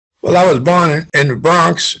Well, I was born in the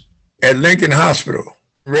Bronx at Lincoln Hospital,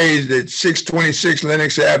 raised at 626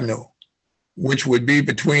 Lenox Avenue, which would be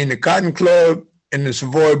between the Cotton Club and the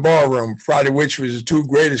Savoy Ballroom, probably which was the two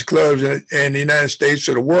greatest clubs in the United States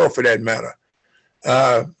or the world for that matter.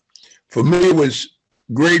 For me, it was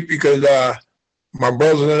great because my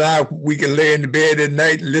brothers and I, we could lay in the bed at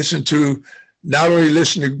night and not only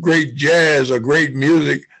listen to great jazz or great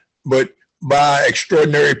music, but by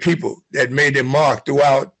extraordinary people that made their mark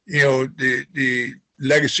throughout, the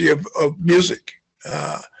legacy of music.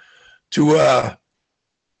 To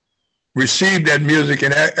receive that music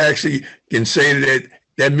and actually can say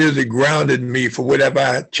that music grounded me for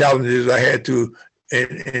whatever challenges I had to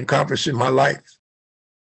encompass in my life.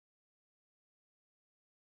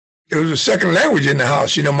 It was a second language in the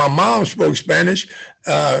house. My mom spoke Spanish.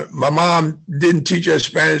 My mom didn't teach us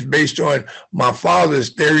Spanish based on my father's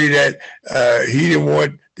theory that he didn't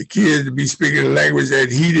want the kids to be speaking a language that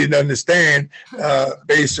he didn't understand,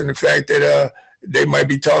 based on the fact that they might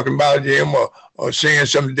be talking about him or saying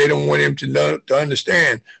something they don't want him to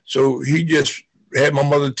understand. So he just had my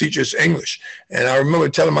mother teach us English. And I remember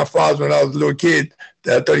telling my father when I was a little kid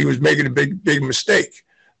that I thought he was making a big mistake.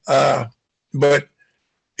 But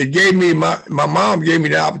it gave me, my mom gave me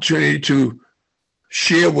the opportunity to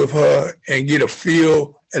share with her and get a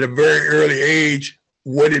feel at a very early age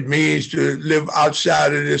what it means to live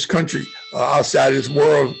outside of this country, outside of this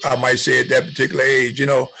world, I might say at that particular age,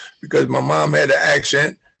 because my mom had an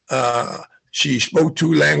accent. She spoke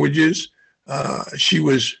two languages. She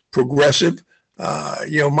was progressive.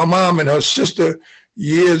 My mom and her sister,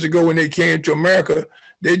 years ago when they came to America,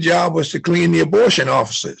 their job was to clean the abortion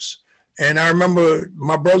offices. And I remember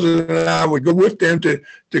my brothers and I would go with them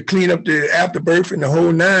to clean up the afterbirth and the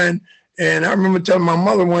whole nine. And I remember telling my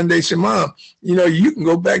mother one day, said, Mom, you can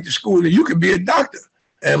go back to school and you can be a doctor.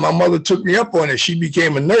 And my mother took me up on it. She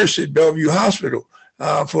became a nurse at Bellevue Hospital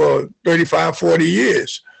for 35, 40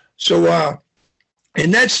 years. So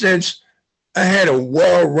in that sense, I had a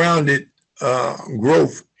well-rounded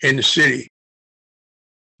growth in the city.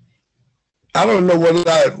 I don't know whether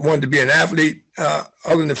I wanted to be an athlete,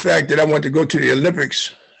 other than the fact that I wanted to go to the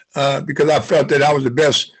Olympics because I felt that I was the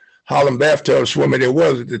best Harlem bathtub swimmer there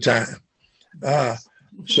was at the time.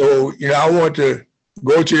 So I wanted to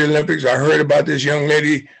go to the Olympics. I heard about this young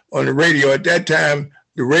lady on the radio. At that time,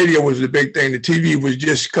 the radio was the big thing. The TV was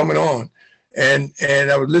just coming on. And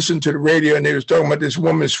I was listening to the radio, and they was talking about this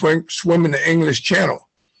woman swimming the English Channel.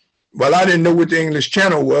 Well, I didn't know what the English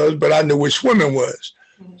Channel was, but I knew what swimming was.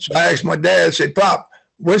 So I asked my dad, I said, Pop,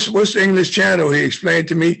 what's the English Channel? He explained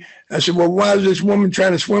to me. I said, well, why is this woman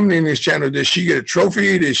trying to swim the English Channel? Did she get a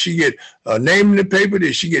trophy? Did she get a name in the paper?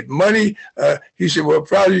 Did she get money? He said, well,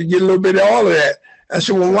 probably get a little bit of all of that. I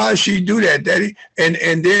said, well, why does she do that, Daddy? And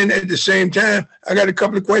then at the same time, I got a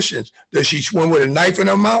couple of questions. Does she swim with a knife in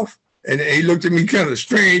her mouth? And he looked at me kind of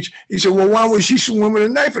strange. He said, well, why would she swim with a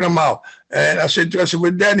knife in her mouth? And I said,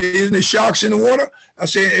 well, Daddy, isn't there sharks in the water? I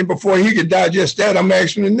said, and before he could digest that, I'm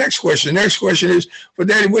asking the next question. The next question is, well,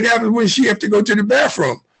 Daddy, what happens when she have to go to the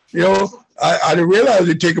bathroom? I didn't realize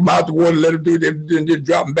they'd take them out the water, let them do it, then just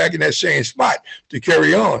drop them back in that same spot to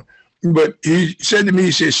carry on. But he said to me,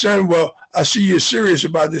 he said, son, well, I see you're serious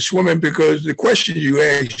about this swimming because the question you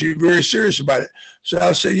asked, you're very serious about it. So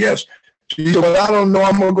I said, yes. He said, well, I don't know.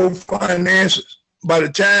 I'm going to go find answers. By the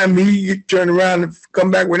time he turned around and come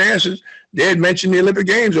back with answers, they had mentioned the Olympic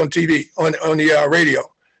Games on TV, on the radio.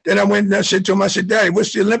 Then I went and I said to him, I said, Daddy,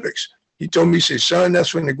 what's the Olympics? He told me, he said, son,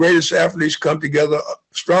 that's when the greatest athletes come together, a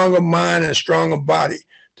stronger mind and a stronger body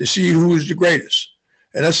to see who's the greatest.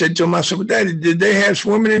 And I said to him, I said, well, Daddy, did they have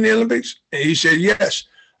swimming in the Olympics? And he said, yes.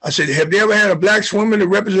 I said, have they ever had a black swimmer to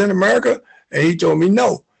represent America? And he told me,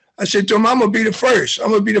 no. I said to him, I'm going to be the first. I'm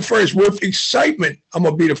going to be the first. With excitement, I'm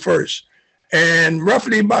going to be the first. And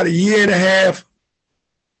roughly about a year and a half,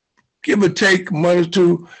 give or take a month or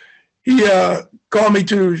two, he called me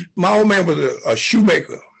to, my old man was a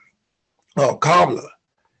shoemaker, a cobbler.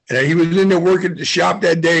 And he was in there working at the shop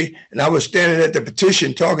that day, and I was standing at the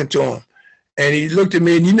petition talking to him. And he looked at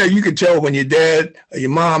me, and you can tell when your dad or your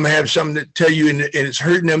mom have something to tell you, and it's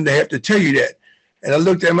hurting them, they have to tell you that. And I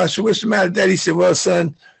looked at him, I said, what's the matter, Dad? He said, well,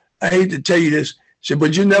 son, I hate to tell you this. He said,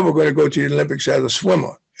 but you're never going to go to the Olympics as a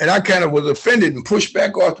swimmer. And I kind of was offended and pushed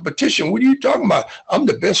back off the petition. What are you talking about? I'm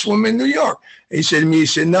the best swimmer in New York. And he said to me, he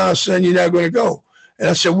said, no, son, you're not going to go. And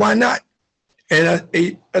I said, why not? And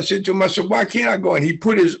I said to him, I said, why can't I go? And he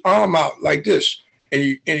put his arm out like this.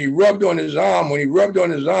 And he rubbed on his arm. When he rubbed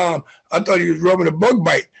on his arm, I thought he was rubbing a bug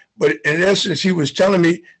bite. But in essence, he was telling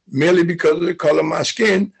me, merely because of the color of my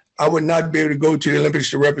skin, I would not be able to go to the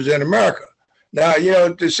Olympics to represent America. Now,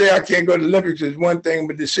 to say I can't go to the Olympics is one thing,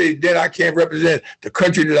 but to say then I can't represent the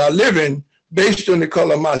country that I live in based on the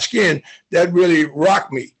color of my skin, that really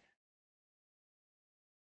rocked me.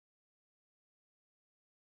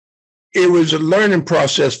 It was a learning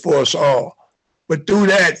process for us all. But through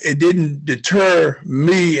that, it didn't deter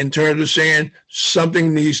me in terms of saying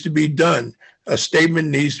something needs to be done. A statement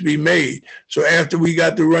needs to be made. So after we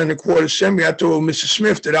got to run the quarter assembly, I told Mr.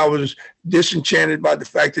 Smith that I was disenchanted by the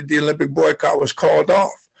fact that the Olympic boycott was called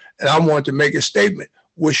off. And I wanted to make a statement.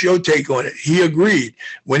 What's your take on it? He agreed.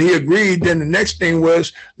 When he agreed, then the next thing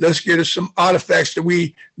was, let's get us some artifacts that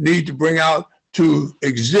we need to bring out to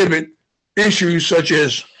exhibit issues such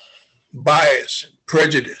as bias,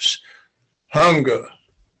 prejudice, hunger,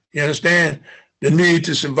 you understand? The need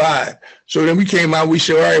to survive. So then we came out, we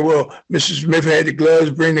said, all right, well, Mr. Smith had the gloves,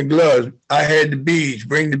 bring the gloves. I had the beads,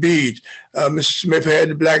 bring the beads. Mr. Smith had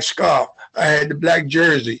the black scarf. I had the black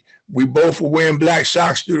jersey. We both were wearing black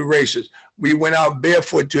socks through the races. We went out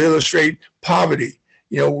barefoot to illustrate poverty.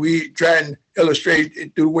 We tried and illustrate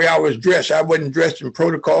it through the way I was dressed. I wasn't dressed in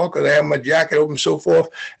protocol because I had my jacket open and so forth.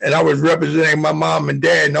 And I was representing my mom and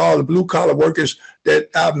dad and all the blue collar workers that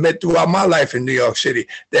I've met throughout my life in New York City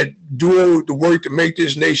that do the work to make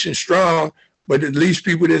this nation strong, but at least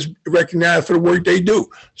people that's recognized for the work they do.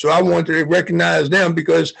 So I wanted to recognize them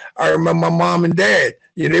because I remember my mom and dad,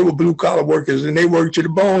 they were blue collar workers and they worked to the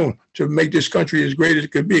bone to make this country as great as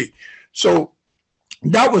it could be. So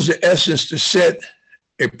that was the essence, to set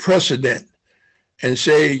a precedent and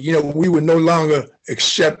say, we would no longer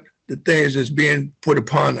accept the things that's being put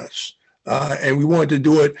upon us. And we wanted to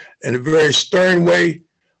do it in a very stern way,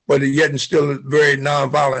 but yet in still a very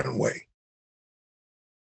nonviolent way.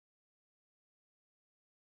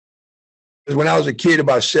 When I was a kid,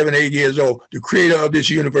 about 7, 8 years old, the creator of this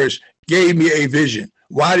universe gave me a vision.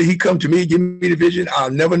 Why did he come to me, give me the vision?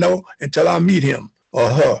 I'll never know until I meet him or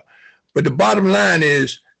her. But the bottom line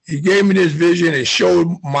is, he gave me this vision and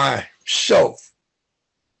showed myself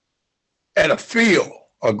at a field,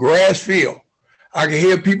 a grass field. I could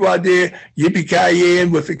hear people out there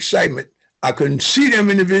yippee-ki-yaying with excitement. I couldn't see them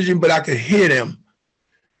in the vision, but I could hear them.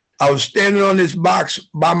 I was standing on this box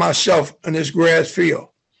by myself in this grass field.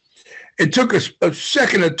 It took a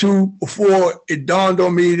second or two before it dawned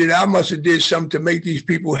on me that I must have did something to make these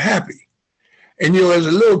people happy. And, as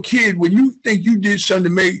a little kid, when you think you did something to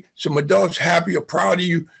make some adults happy or proud of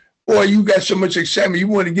you, boy, you got so much excitement. You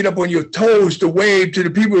want to get up on your toes to wave to the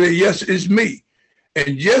people that, yes, it's me.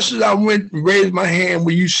 And just as I went and raised my hand,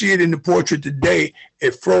 when you see it in the portrait today,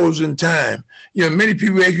 it froze in time. Many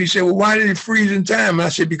people actually say, well, why did it freeze in time? And I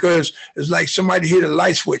said, because it's like somebody hit a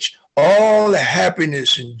light switch. All the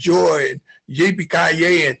happiness and joy and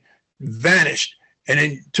yippee-ki-yay vanished. And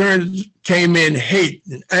in turn came in hate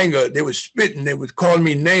and anger. They were spitting. They were calling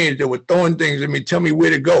me names. They were throwing things at me, telling me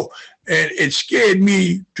where to go. And it scared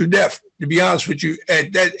me to death, to be honest with you,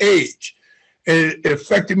 at that age. And it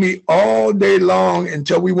affected me all day long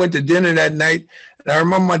until we went to dinner that night. And I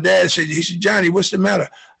remember my dad said, Johnny, what's the matter?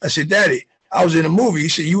 I said, Daddy, I was in a movie. He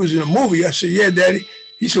said, you was in a movie? I said, yeah, Daddy.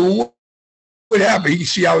 He said, well, what happened? He could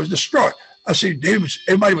see I was distraught. I said,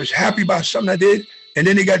 everybody was happy about something I did. And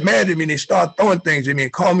then they got mad at me and they started throwing things at me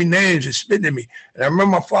and calling me names and spitting at me. And I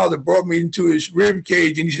remember my father brought me into his rib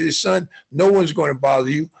cage and he said, son, no one's going to bother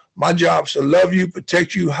you. My job is to love you,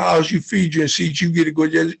 protect you, house you, feed you, and see that you get a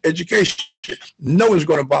good education. No one's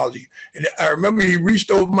going to bother you. And I remember he reached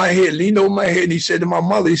over my head, leaned over my head, and he said to my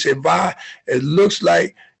mother, he said, Vi, it looks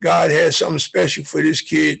like God has something special for this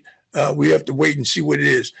kid. We have to wait and see what it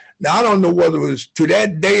is. Now, I don't know whether it was to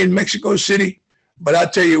that day in Mexico City, but I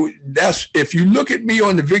tell you, that's, if you look at me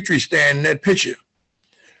on the victory stand in that picture,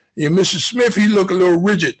 Mr. Smith, he looked a little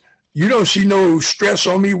rigid. You don't see no stress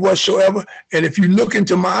on me whatsoever. And if you look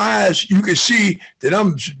into my eyes, you can see that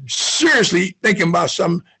I'm seriously thinking about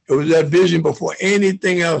something. It was that vision before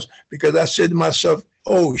anything else, because I said to myself,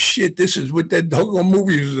 oh shit, this is what that doggone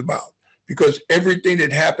movie was about. Because everything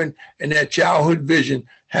that happened in that childhood vision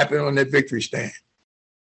happened on that victory stand.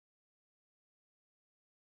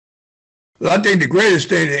 Well, I think the greatest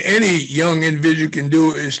thing that any young individual can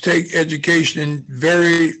do is take education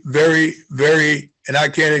very, very, very, and I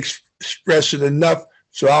can't express it enough,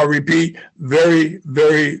 so I'll repeat, very,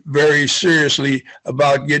 very, very seriously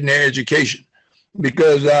about getting their education.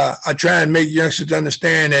 Because I try and make youngsters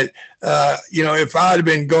understand that, if I'd have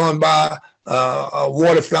been going by a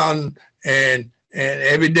water fountain and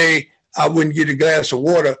every day I wouldn't get a glass of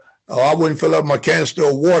water, or I wouldn't fill up my canister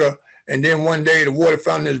of water, and then one day the water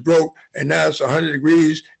fountain is broke, and now it's 100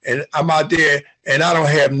 degrees, and I'm out there, and I don't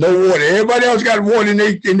have no water. Everybody else got water in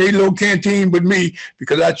their little canteen but me,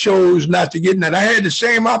 because I chose not to get in that. I had the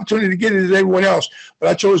same opportunity to get it as everyone else, but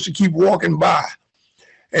I chose to keep walking by.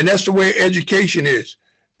 And that's the way education is.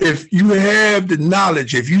 If you have the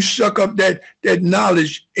knowledge, if you suck up that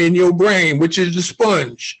knowledge in your brain, which is the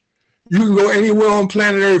sponge, you can go anywhere on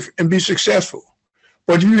planet Earth and be successful.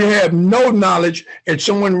 But if you have no knowledge and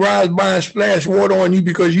someone rides by and splash water on you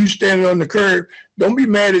because you standing on the curb, don't be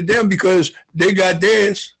mad at them because they got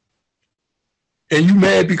theirs. And you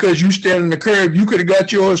mad because you stand on the curb, you could have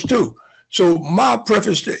got yours too. So my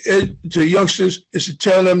preference to youngsters is to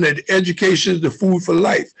tell them that education is the food for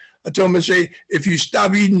life. I tell them to say, if you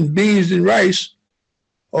stop eating beans and rice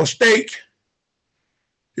or steak,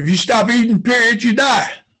 if you stop eating, period, you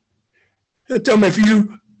die. I tell them if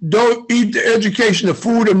you don't eat the education, the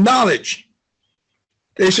food of knowledge.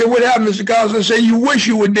 They say, what happened, Mr. Collins? I say, you wish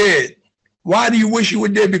you were dead. Why do you wish you were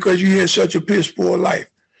dead? Because you had such a piss poor life.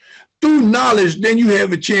 Through knowledge, then you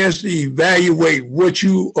have a chance to evaluate what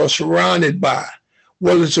you are surrounded by,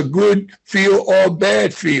 whether it's a good feel or a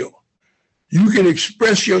bad feel. You can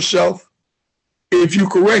express yourself if you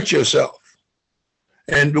correct yourself.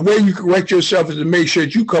 And the way you correct yourself is to make sure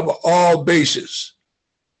that you cover all bases.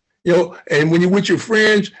 You know, and when you're with your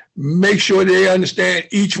friends, make sure they understand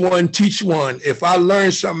each one teach one. If I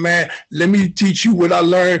learn something, man, let me teach you what I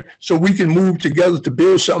learned so we can move together to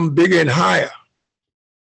build something bigger and higher.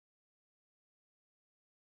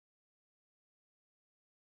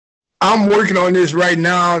 I'm working on this right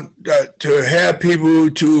now to have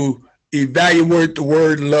people to evaluate the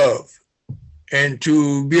word love and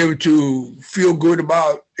to be able to feel good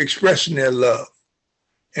about expressing their love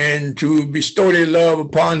and to bestow their love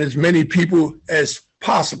upon as many people as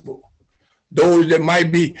possible. Those that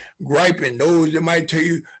might be griping, those that might tell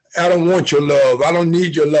you, I don't want your love, I don't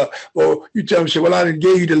need your love. Or you tell them, say, well, I done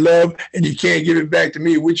gave you the love and you can't give it back to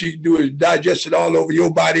me. What you can do is digest it all over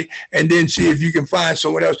your body and then see if you can find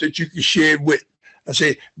someone else that you can share it with. I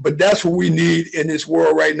say, but that's what we need in this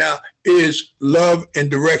world right now is love and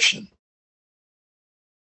direction.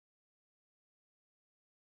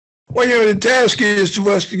 Well, you know, the task is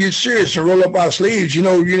to us to get serious and roll up our sleeves. You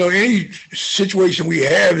know, any situation we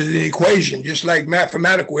have is an equation, just like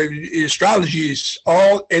mathematical. Astrology is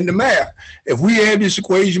all in the math. If we have this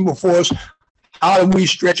equation before us, how do we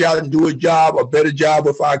stretch out and do a better job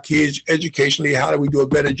with our kids educationally? How do we do a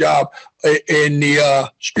better job in the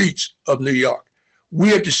streets of New York? We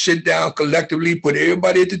have to sit down collectively, put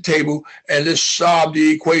everybody at the table, and let's solve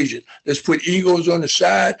the equation. Let's put egos on the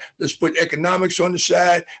side. Let's put economics on the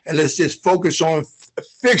side, and let's just focus on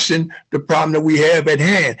fixing the problem that we have at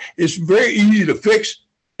hand. It's very easy to fix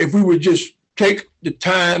if we would just take the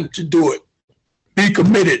time to do it. Be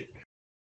committed.